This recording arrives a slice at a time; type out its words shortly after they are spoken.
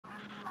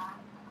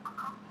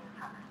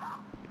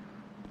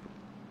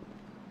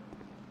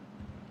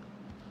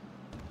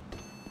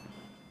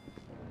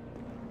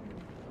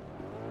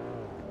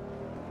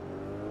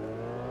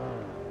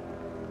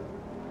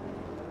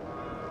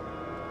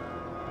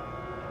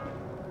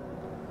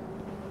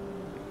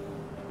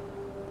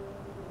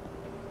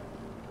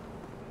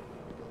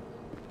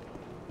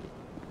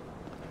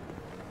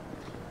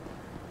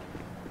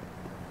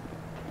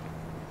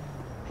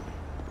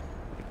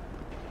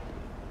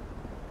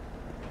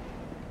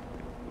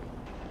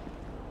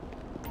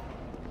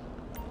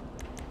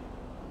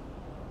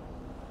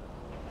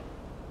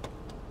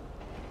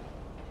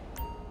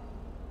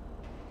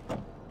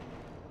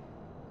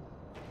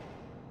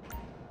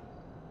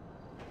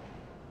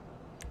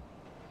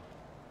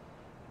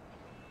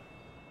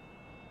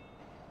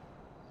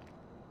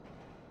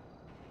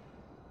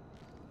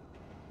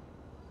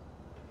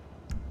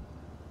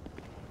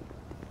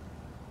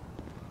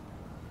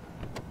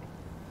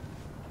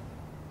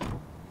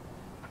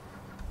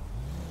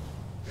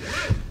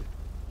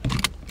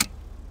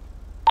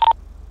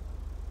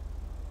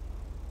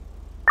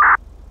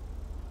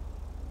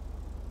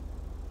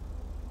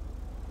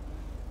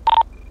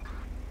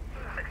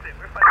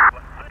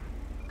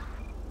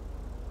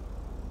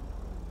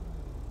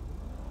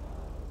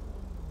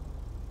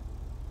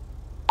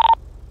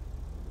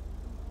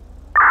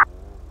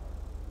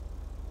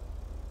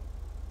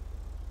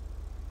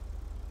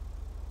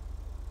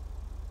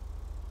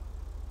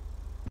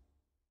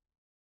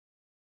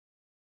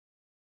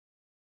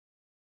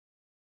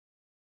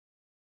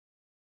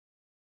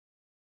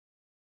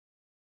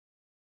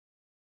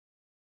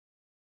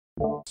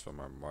transfer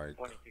my mic.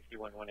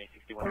 1861,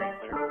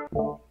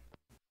 1861,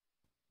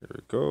 Here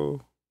we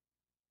go.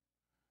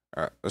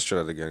 Alright, let's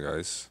try that again,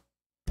 guys.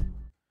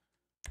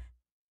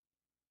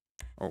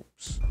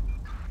 Oops.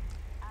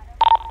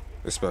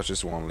 Dispatch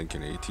is one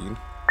Lincoln 18.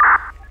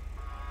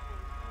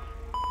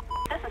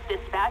 This is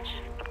dispatch.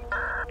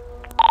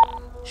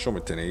 Show me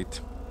 10-8.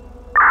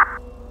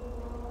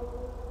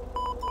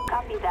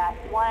 Copy that.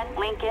 1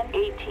 Lincoln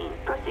 18.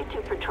 Proceed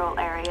to patrol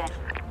area.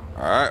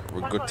 Alright,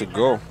 we're good to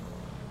go.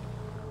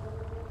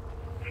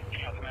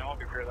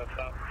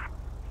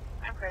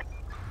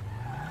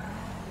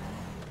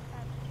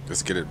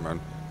 Let's get it,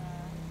 man.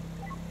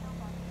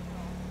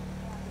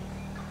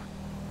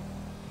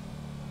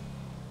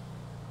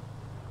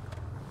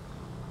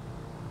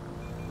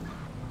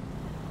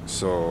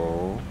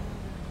 So,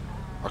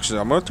 actually,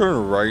 I'm gonna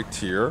turn right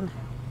here.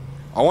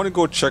 I want to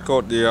go check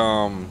out the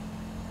I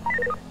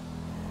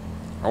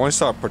want to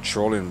start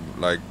patrolling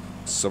like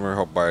somewhere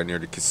up by near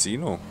the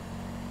casino,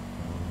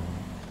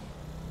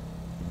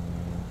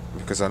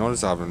 because I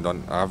noticed I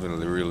haven't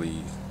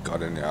really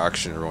got any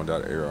action around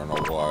that area in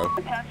a while.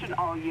 Attention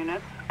all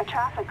units. A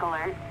traffic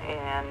alert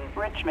in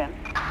Richmond.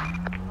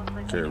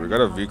 Okay, we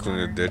got a vehicle in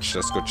the ditch.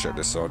 Let's go check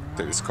this out.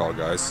 Take this call,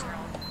 guys.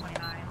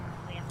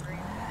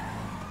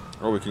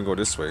 Oh, we can go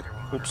this way.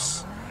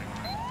 Oops.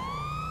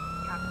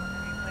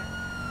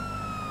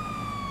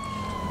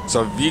 It's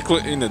a vehicle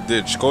in the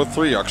ditch. Code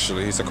 3,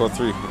 actually. He's a code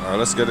 3. Alright,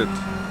 let's get it.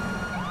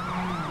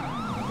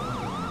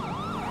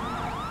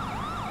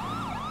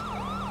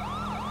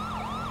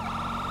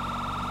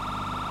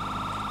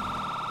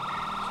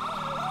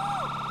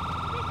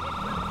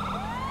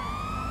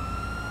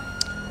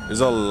 There's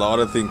a lot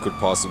of things could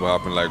possibly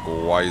happen. Like,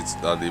 why is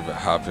that even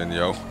happening,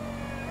 yo?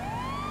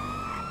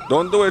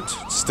 Don't do it.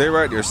 Stay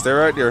right there. Stay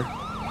right there.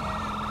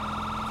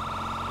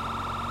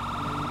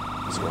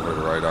 Let's go over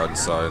the right hand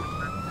side.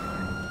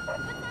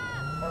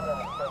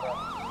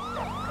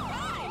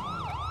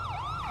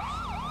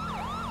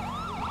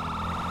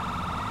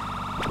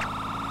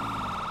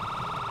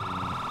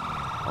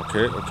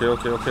 Okay.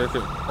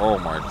 Oh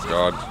my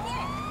god.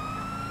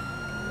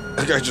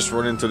 That guy just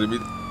run into the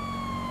meet.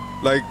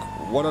 Like,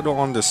 what I don't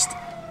understand.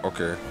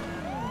 Okay.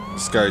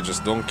 This guy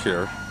just don't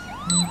care.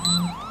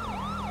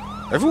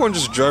 Everyone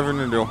just driving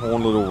in their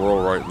own little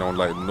world right now.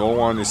 Like, no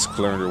one is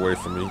clearing their way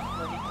for me.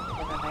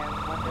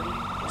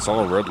 It's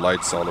all red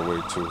lights all the way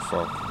too.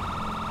 Fuck.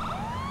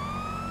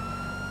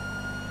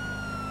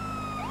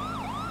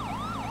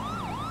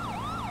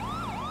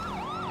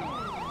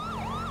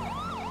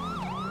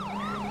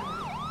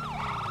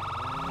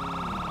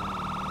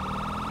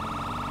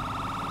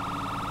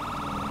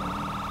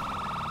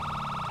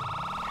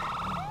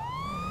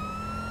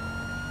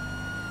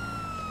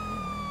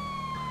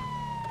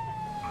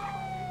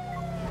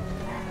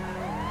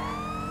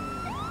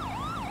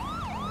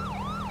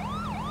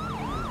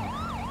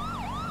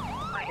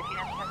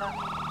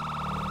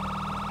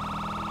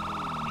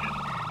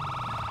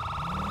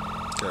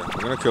 Okay,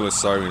 I'm gonna kill a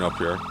siren up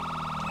here.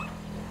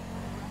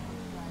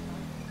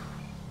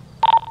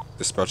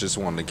 Dispatch is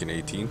 1 Lincoln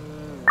 18.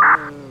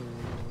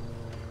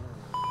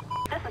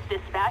 This is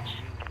dispatch.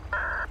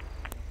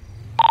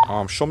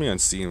 Show me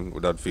unseen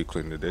with that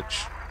vehicle in the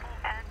ditch.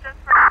 And just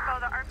for info,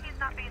 the RP is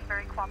not being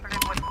very cooperative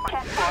with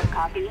questions. 10-4,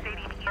 copy. Stating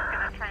he's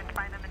gonna try and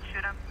find them and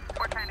shoot them.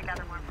 We're trying to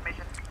gather more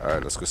information.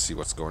 Alright, let's go see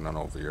what's going on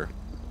over here.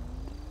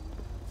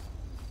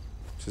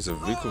 There's a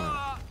vehicle.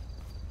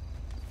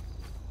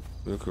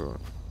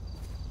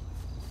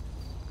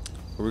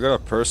 We got a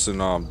person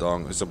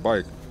down. It's a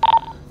bike.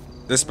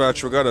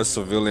 Dispatch, we got a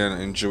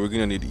civilian injured. We're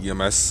gonna need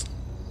EMS.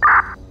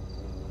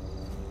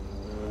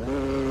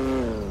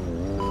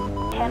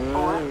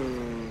 10-4.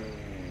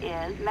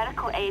 Is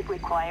medical aid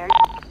required?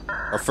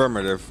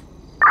 Affirmative.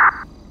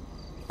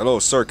 Hello,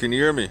 sir, can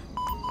you hear me?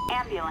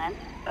 Ambulance.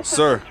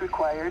 Sir. Assistance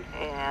required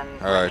in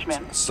Alright,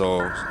 Richmond.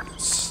 so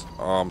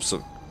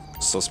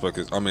suspect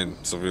is,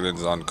 civilian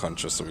is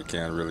unconscious, so we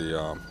can't really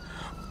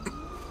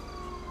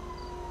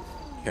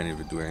can't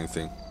even do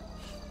anything.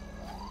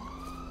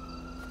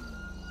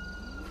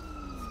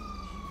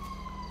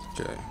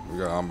 Okay, we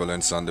got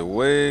ambulance on the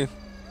way.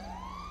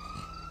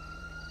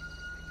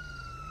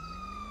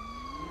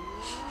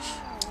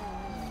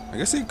 I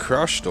guess he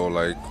crashed though,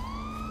 like.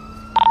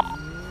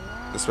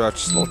 Dispatch,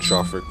 slow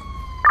traffic.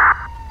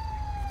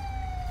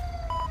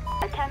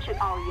 Attention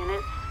all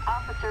units.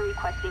 Officer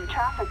requesting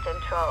traffic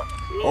control.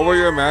 Over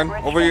here, man.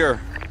 Over here.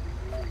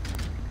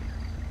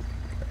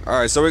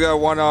 Alright, so we got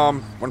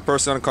one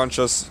person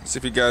unconscious. See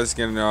if you guys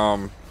can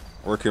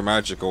work your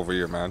magic over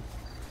here, man.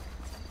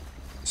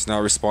 It's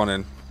not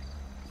responding.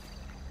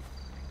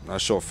 Not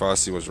sure how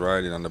fast he was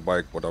riding on the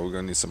bike, but we're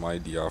gonna need some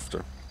ID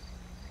after.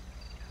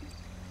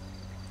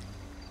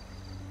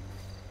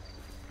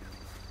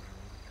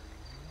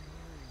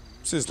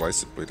 What's his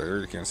license plate? I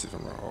really can't see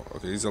from. Oh,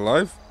 okay, he's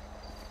alive.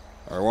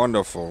 Alright,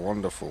 wonderful.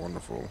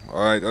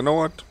 Alright, you know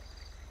what?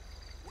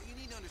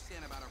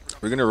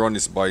 We're gonna run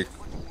this bike.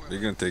 We're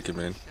gonna take him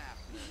in.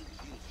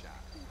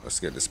 Let's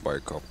get this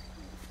bike up.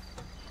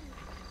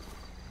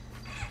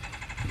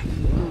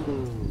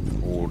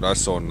 Oh,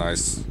 that's so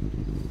nice.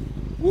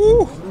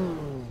 Woo!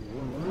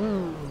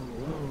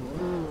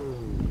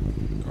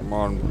 Come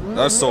on,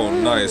 that's so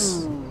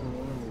nice.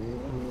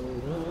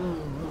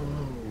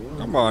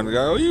 Come on,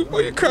 guy. Oh, you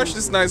crashed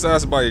this nice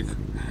ass bike.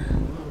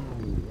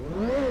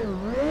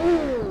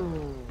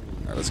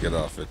 Alright, let's get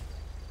off it.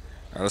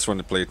 Alright, let's run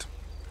the plate.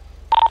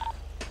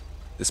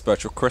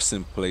 Dispatch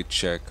requesting plate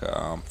check.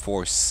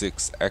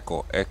 46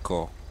 Echo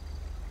Echo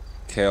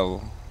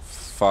Kel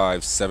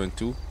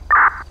 572.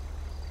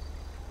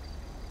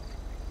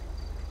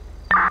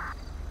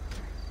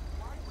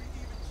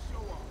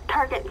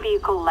 Target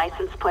vehicle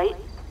license plate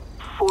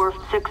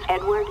 46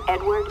 Edward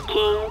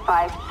King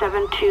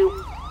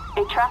 572.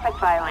 A traffic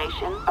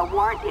violation. A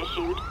warrant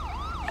issued.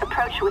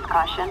 Approach with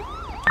caution.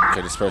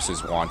 Okay, this person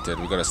is wanted.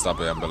 We gotta stop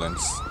the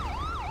ambulance.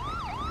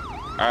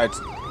 Alright,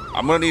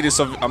 I'm gonna need a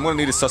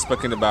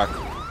suspect in the back.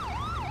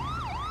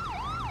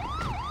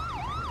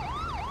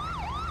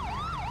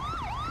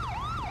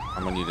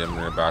 I'm gonna need him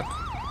in the back.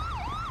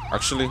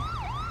 Actually,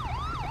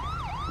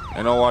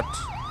 you know what?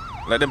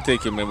 Let them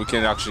take him, and we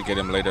can actually get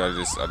him later at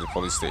the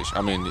police station.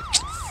 I mean,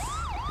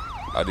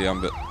 at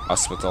the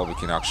hospital, we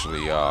can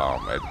actually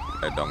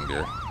head down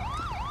there.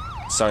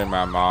 Sorry,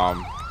 ma'am.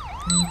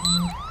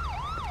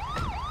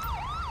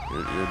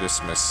 You're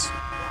dismissed.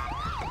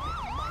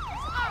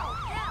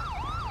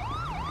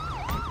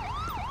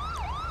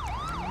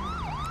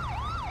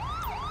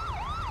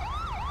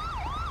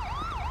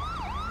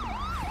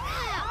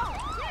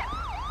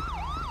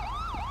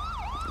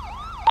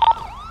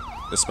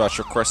 Dispatch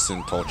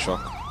requesting tow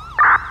truck.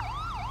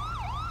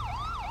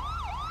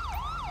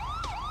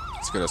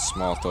 Let's get a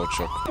small tow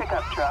truck.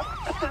 Pickup truck.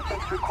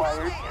 Assistance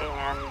required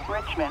in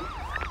Richmond.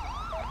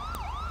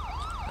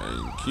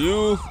 Thank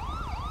you.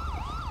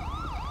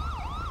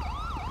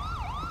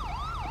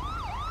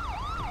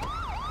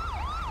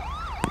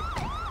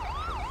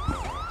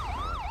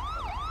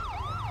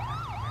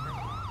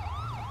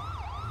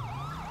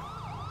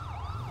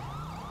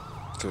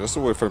 So just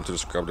wait for him to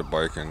just grab the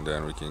bike and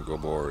then we can go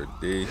board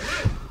D.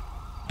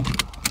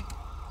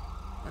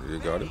 You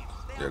got it?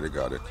 Yeah, they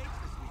got it.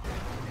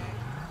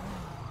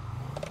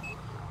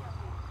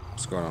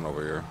 What's going on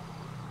over here?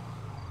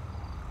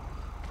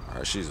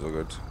 Alright, she's all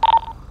good.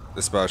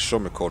 Dispatch, show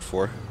me code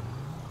 4.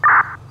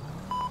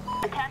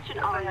 Attention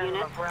all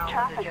units.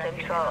 Traffic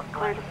control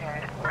cleared.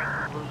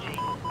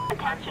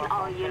 Attention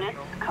all units.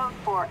 Code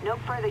 4. No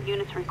further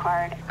units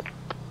required.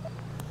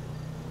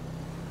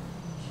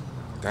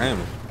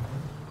 Damn.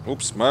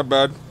 Oops, my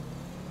bad.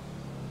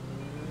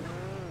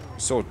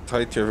 So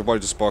tight here,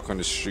 everybody just park on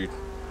the street.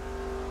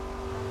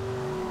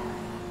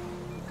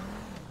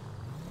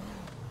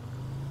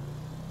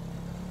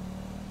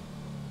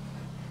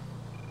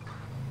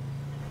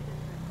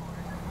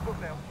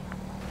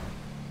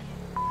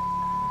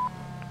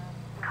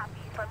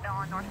 Copy. Slow down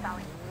on North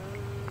Valley.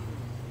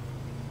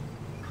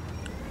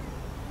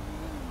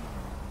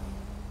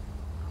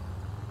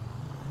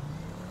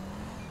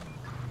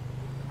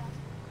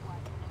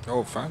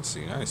 Oh,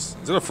 fancy, nice.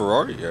 Is it a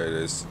Ferrari? Yeah, it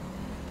is.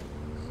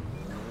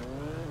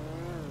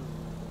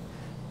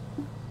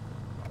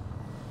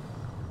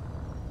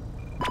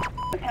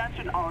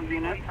 Attention all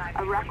units.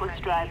 A reckless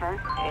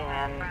driver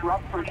in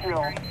Rockford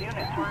Hill.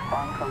 Units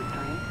respond code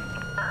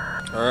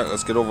 3. Alright,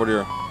 let's get over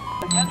there.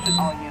 Attention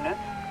all units.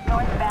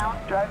 Northbound,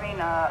 driving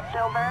a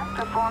silver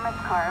performance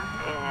car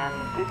in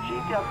the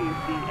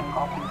GWC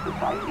Engulfing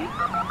Society.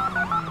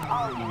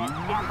 All units,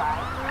 stand by.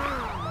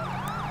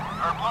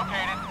 Herb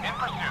located. In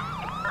pursuit.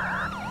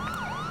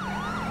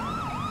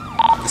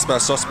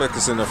 Dispatch, suspect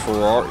is in a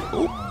Ferrari.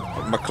 Oh,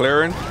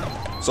 McLaren.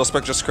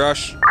 Suspect just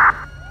crashed.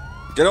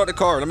 Get out the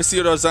car. Let me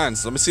see those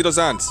hands. Let me see those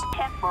hands.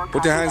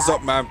 Put your hands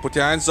up, man. Put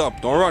your hands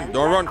up. Don't run.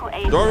 Don't run.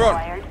 Don't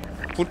run.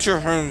 Put your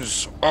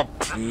hands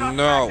up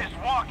now.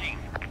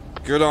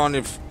 Get on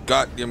if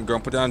goddamn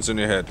gun. Put your hands on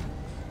your head.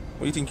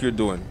 What do you think you're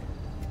doing?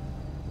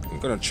 I'm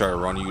gonna try to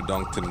run you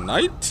down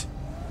tonight?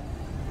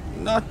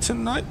 Not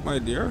tonight, my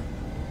dear.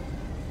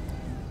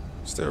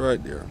 Stay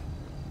right there.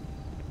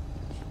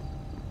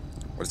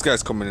 Well, this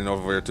guy's coming in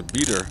over here to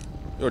beat her.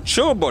 Yo,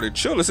 chill, buddy.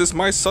 Chill. This is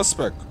my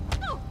suspect.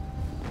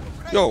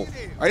 Yo,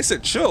 I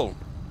said chill.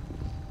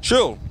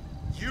 Chill.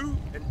 You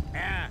an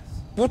ass.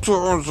 Put your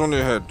arms on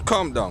your head.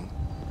 Calm down.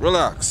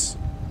 Relax.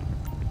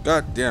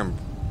 Goddamn.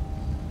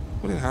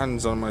 Putting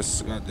hands on my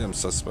goddamn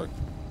suspect.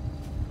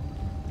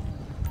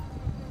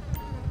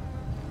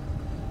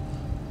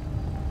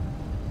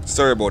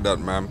 Sorry about that,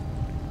 ma'am.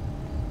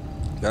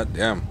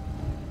 Goddamn.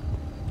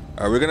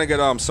 Alright, we're gonna get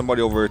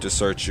somebody over here to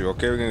search you,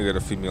 okay? We're gonna get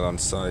a female on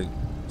site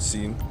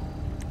scene.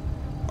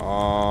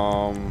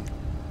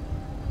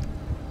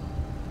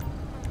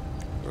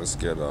 Let's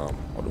get how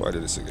do I do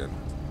this again?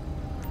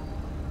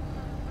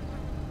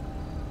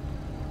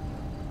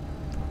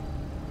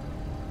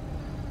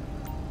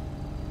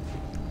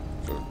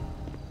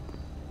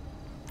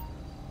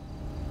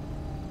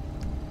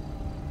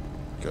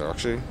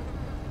 Okay,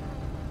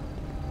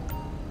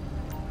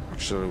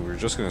 actually we're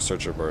just gonna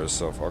search her by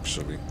herself,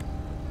 actually.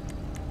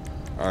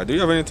 Do you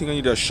have anything on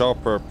you that's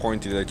sharp or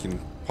pointy that can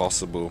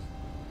possibly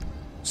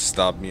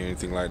stab me or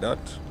anything like that?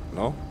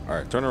 No?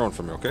 Alright, turn around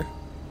for me, okay?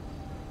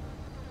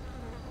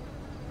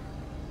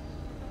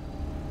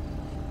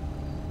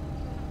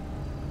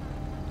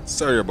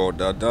 Sorry about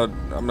that.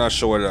 I'm not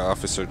sure whether the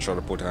officer tried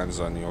to put hands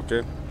on you,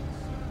 okay?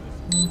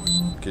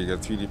 Okay, you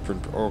got 3D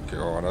print. Okay,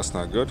 oh, that's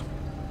not good.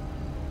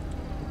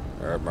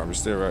 Alright, man, we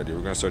stay right here.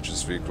 We're gonna search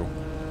this vehicle.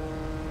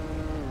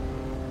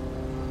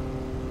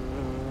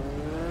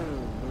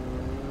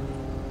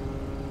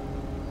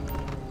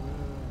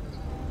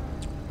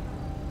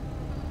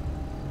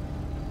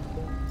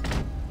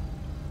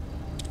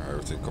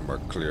 Everything come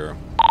back clear.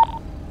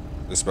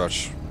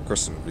 Dispatch,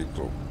 requesting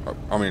vehicle.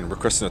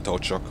 Requesting a tow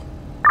truck.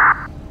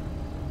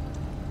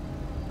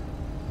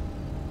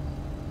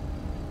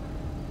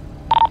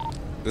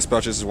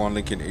 Dispatch, this is 1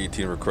 Lincoln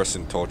 18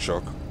 requesting tow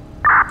truck.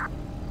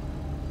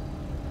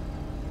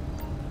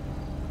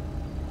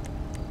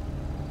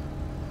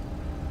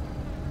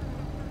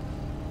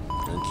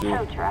 Thank you.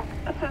 Tow truck.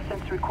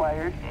 Assistance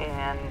required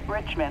in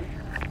Richmond.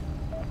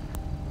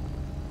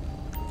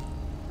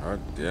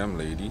 God damn,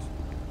 lady.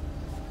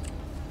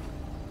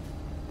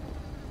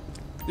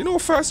 You know how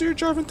fast you're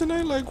driving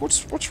tonight? Like,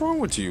 what's wrong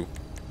with you?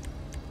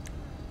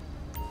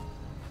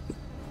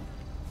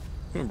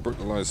 I'm gonna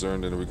brutalize her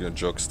and then we're gonna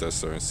drugs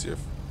test her and see if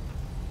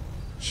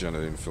she's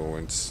under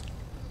influence.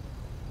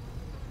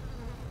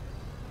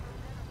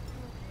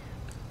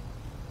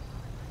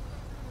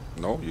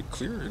 No, you're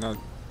clear. You're not.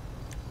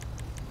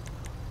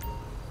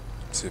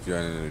 See if you're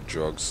on any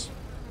drugs.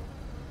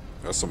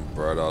 Got some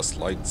bright ass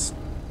lights.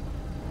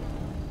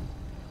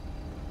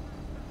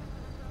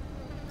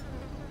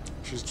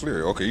 She's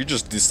clear. Okay, you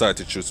just decided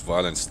to choose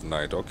violence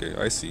tonight. Okay,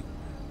 I see.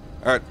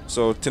 Alright,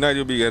 so tonight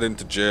you'll be getting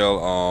to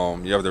jail.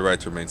 You have the right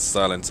to remain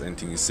silent.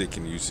 Anything you say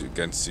can use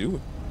against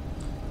you.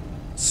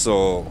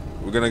 So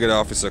we're gonna get an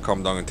officer to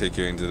come down and take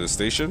you into the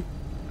station,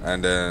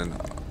 and then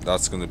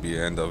that's gonna be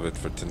the end of it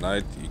for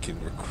tonight. You can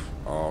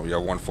you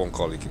have one phone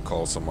call. You can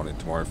call someone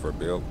tomorrow for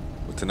bail.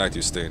 But tonight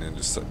you're staying in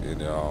the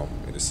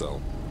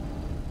cell.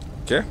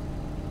 Okay.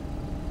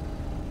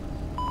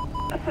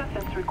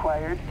 Assistance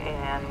required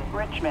in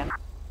Richmond.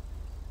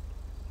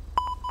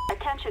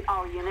 Attention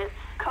all units.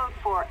 Code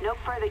 4. No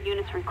further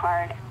units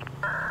required.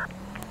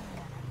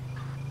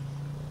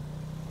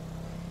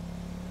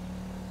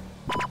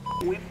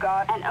 We've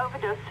got An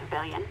overdose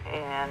civilian.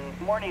 in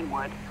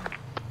Morningwood.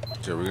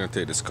 Okay, we're gonna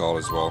take this call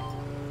as well.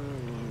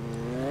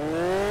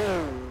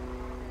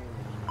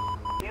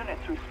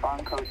 Units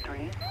respond code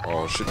 3.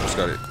 Oh, shit just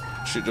got it.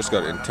 Shit just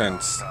got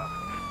intense.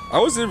 I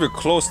wasn't even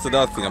close to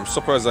that thing. I'm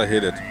surprised I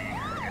hit it.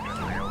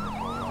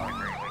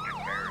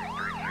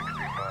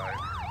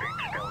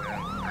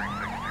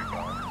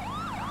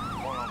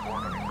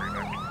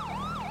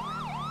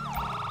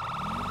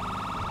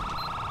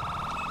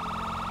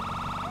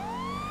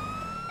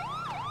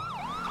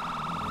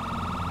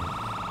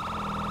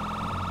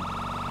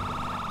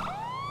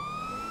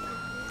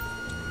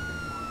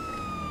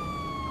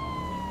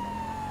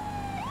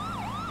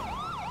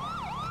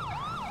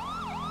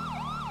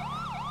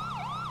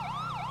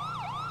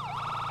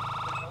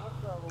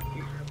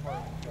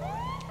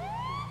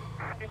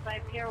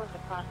 Pierre was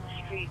across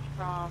the street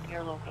from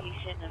your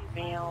location of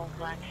male,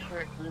 black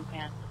shirt, blue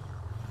pants.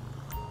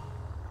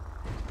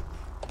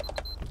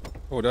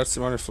 Oh, that's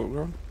the one at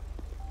footground.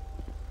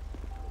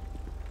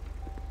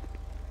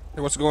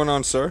 Hey, what's going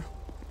on, sir?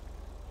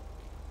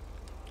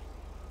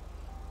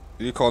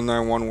 Did you call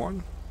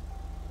 911?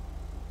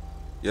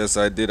 Yes,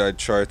 I did. I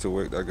tried to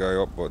wake that guy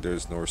up, but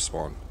there's no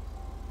response.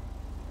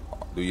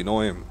 Do you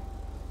know him?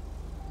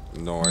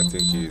 No, I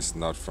think he's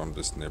not from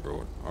this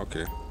neighborhood.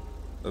 Okay,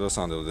 let us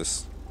handle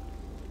this.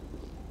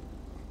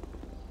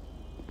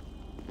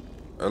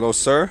 Hello,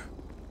 sir?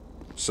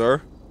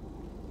 Sir?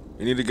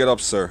 You need to get up,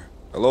 sir.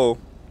 Hello?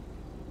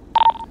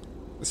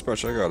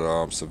 Dispatch, I got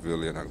a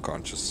civilian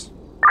unconscious.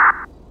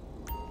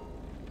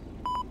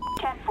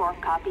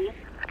 10-4, copy.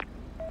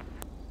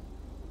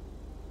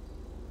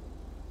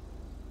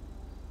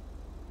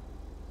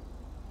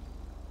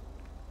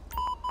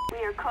 We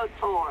are code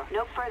 4.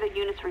 No further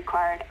units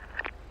required.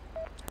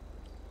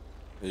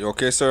 Are you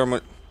okay, sir? I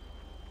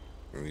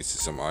need to see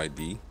some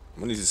ID. I'm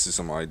gonna need to see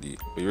some ID.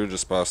 But you're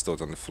just passed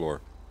out on the floor.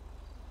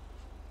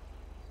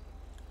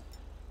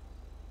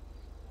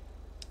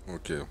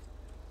 Okay.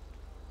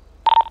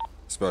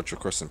 Dispatch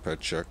requesting pet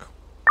check.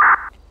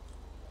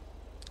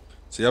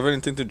 So you have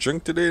anything to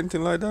drink today?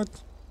 Anything like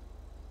that?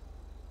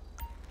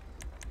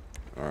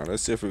 Alright,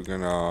 let's see if we're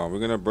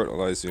gonna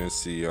brutalize you and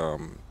see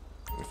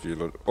if you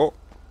look. Oh,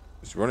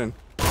 he's running.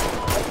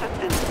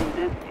 Assistance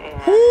needed in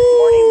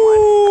Morningwood.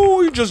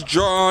 Ooh, you just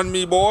drawn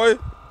me, boy.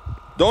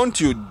 Don't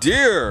you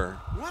dare.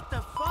 What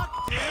the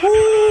fuck, dude?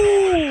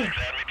 Ooh.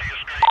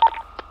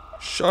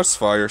 Shots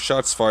fire,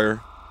 shots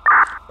fire.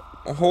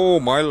 Oh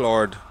my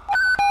lord.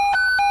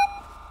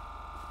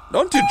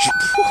 Don't you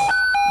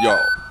Yo.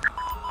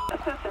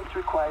 Assistance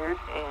required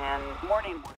in Morningwood.